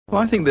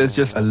Well, I think there's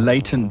just a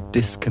latent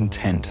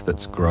discontent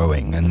that's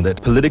growing and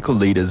that political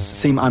leaders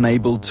seem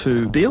unable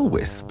to deal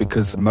with,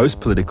 because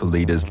most political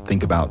leaders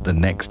think about the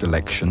next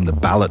election, the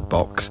ballot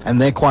box, and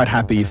they're quite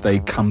happy if they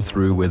come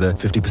through with a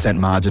 50%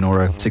 margin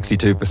or a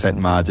 62%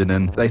 margin,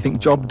 and they think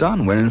job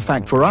done, when in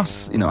fact for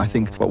us, I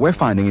think what we're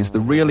finding is the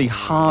really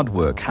hard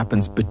work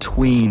happens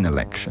between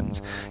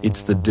elections.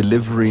 It's the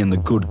delivery and the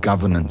good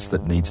governance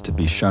that needs to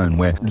be shown,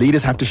 where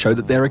leaders have to show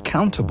that they're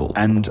accountable.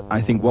 And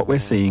I think what we're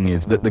seeing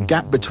is that the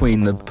gap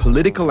between the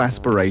political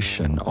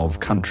aspiration of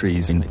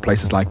countries in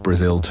places like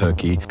Brazil,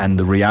 Turkey, and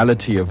the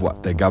reality of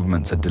what their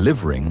governments are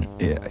delivering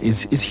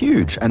is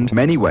huge. And in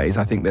many ways,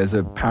 I think there's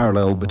a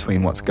parallel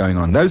between what's going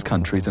on in those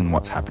countries and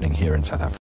what's happening here in South Africa.